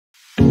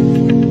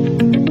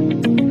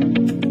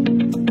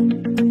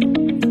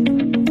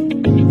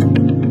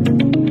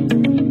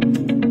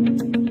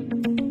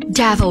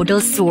Davao Del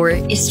Sur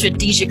is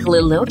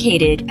strategically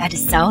located at the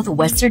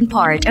southwestern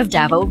part of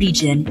Davao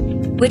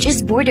Region, which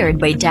is bordered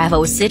by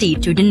Davao City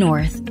to the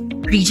north,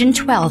 Region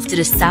 12 to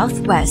the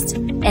southwest,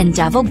 and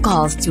Davao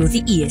Gulf to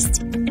the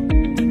east.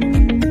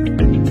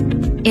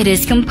 It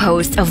is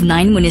composed of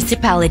 9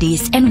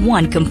 municipalities and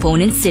 1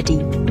 component city.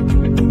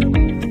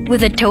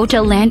 With a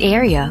total land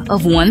area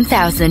of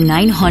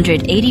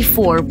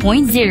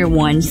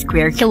 1,984.01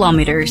 square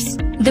kilometers,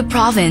 the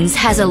province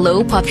has a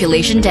low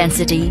population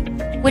density,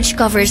 which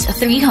covers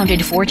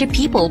 340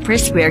 people per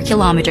square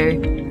kilometer,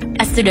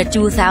 as to the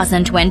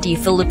 2020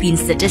 Philippine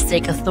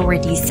Statistic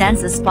Authority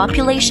census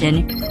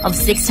population of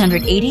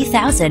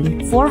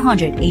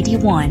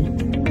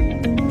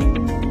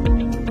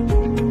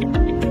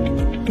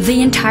 680,481.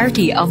 The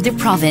entirety of the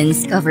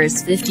province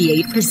covers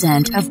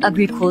 58% of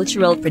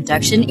agricultural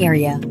production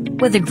area,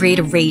 with a great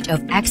rate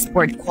of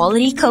export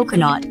quality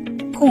coconut,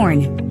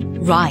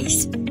 corn,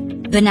 rice,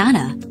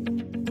 banana,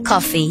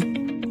 coffee,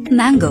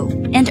 mango,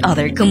 and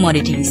other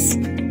commodities.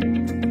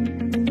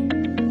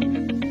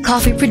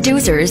 Coffee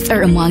producers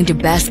are among the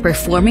best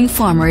performing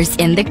farmers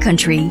in the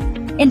country,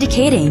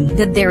 indicating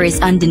that there is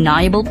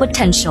undeniable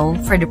potential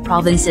for the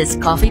province's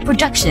coffee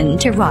production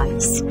to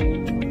rise.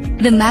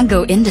 The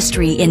mango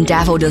industry in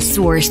Davao del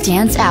Sur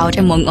stands out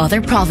among other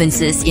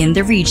provinces in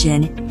the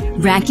region,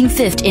 ranking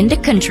 5th in the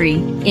country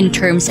in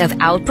terms of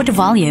output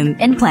volume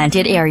and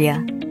planted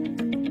area.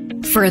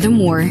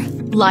 Furthermore,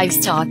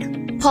 livestock,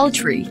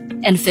 poultry,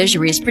 and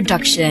fisheries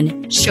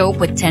production show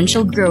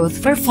potential growth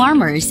for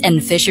farmers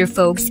and fisher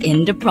folks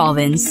in the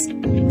province.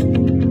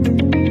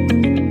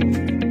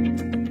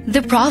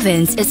 The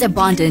province is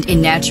abundant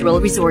in natural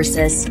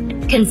resources,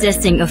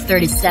 consisting of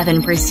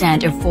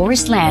 37% of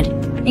forest land,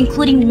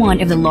 including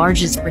one of the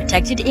largest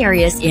protected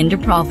areas in the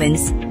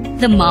province,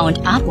 the Mount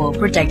Apo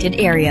Protected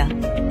Area.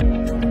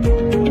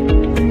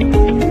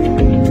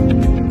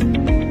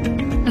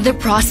 The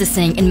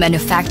processing and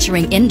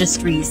manufacturing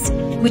industries,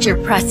 which are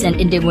present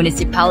in the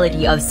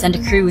municipality of Santa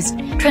Cruz,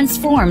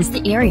 transforms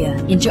the area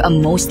into a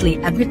mostly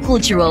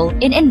agricultural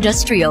and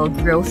industrial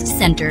growth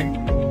center.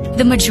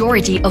 The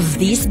majority of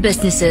these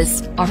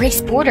businesses are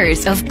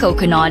exporters of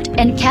coconut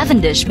and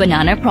Cavendish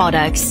banana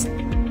products.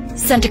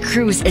 Santa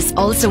Cruz is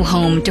also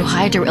home to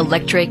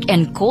hydroelectric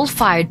and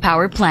coal-fired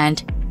power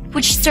plant,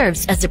 which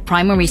serves as the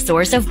primary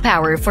source of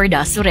power for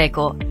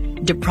Dasureco,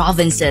 the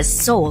province's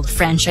sole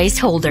franchise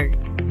holder.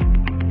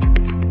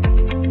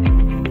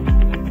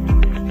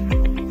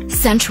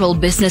 Central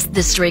business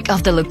district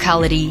of the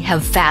locality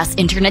have fast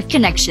internet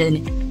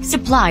connection,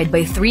 supplied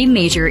by 3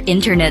 major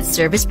internet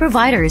service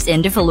providers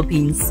in the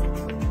Philippines.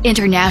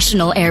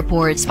 International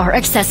airports are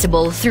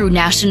accessible through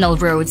national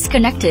roads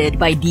connected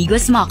by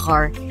Digos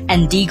Macar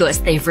and Digos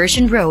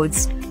diversion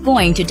roads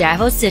going to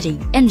Davao City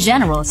and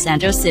General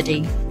Santos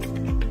City.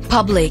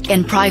 Public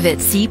and private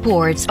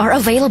seaports are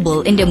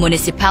available in the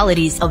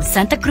municipalities of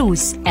Santa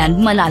Cruz and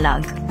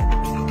Malalag.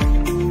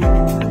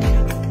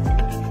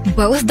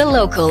 Both the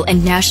local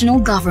and national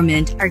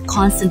government are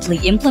constantly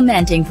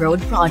implementing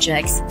road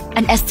projects.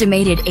 An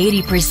estimated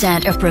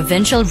 80% of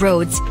provincial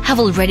roads have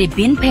already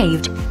been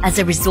paved as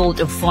a result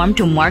of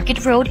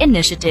farm-to-market road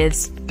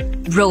initiatives,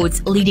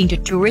 roads leading to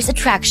tourist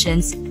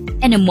attractions,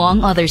 and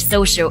among other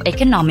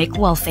socio-economic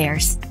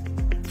welfares.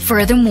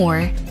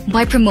 Furthermore,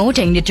 by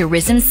promoting the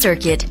tourism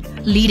circuit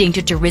leading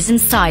to tourism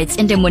sites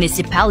in the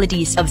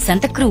municipalities of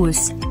Santa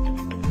Cruz,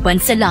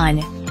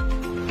 Bansalan,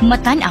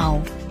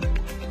 Matanao,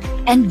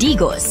 and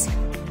Digos,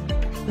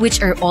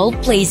 which are all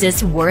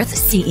places worth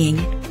seeing,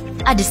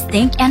 a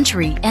distinct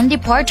entry and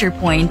departure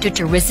point to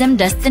tourism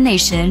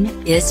destination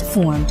is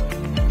formed.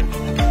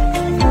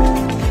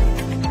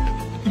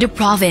 The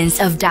province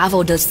of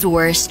Davao del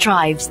Sur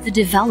strives to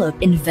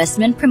develop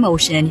investment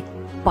promotion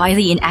by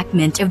the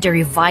enactment of the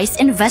Revised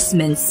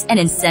Investments and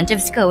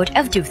Incentives Code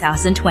of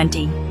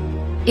 2020.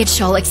 It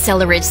shall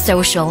accelerate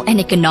social and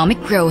economic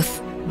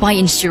growth by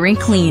ensuring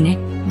clean,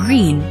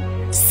 green,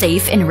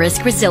 safe and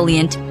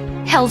risk-resilient,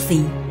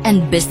 healthy,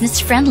 and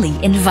business-friendly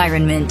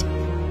environment.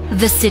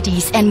 The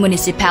cities and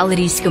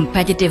municipalities'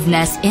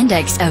 competitiveness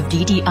index of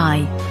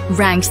DTI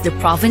ranks the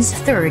province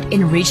 3rd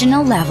in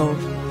regional level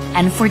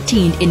and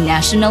 14th in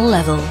national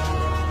level.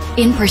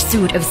 In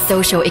pursuit of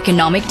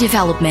socio-economic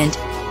development,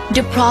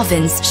 the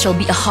province shall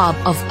be a hub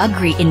of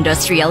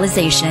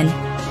agri-industrialization,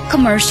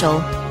 commercial,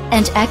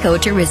 and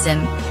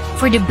ecotourism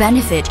for the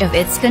benefit of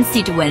its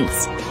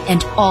constituents,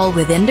 and all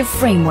within the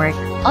framework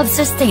of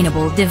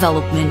sustainable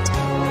development.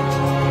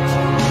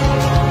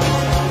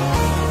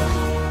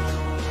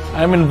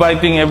 I'm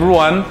inviting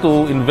everyone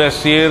to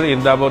invest here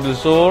in Davao del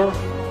Sur.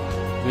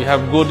 We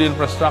have good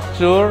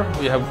infrastructure,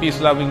 we have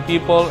peace-loving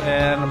people,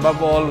 and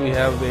above all, we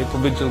have a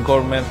provincial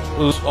government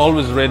who's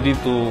always ready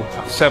to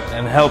accept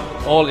and help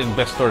all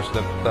investors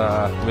that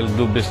will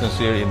do business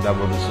here in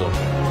Davao del Sur.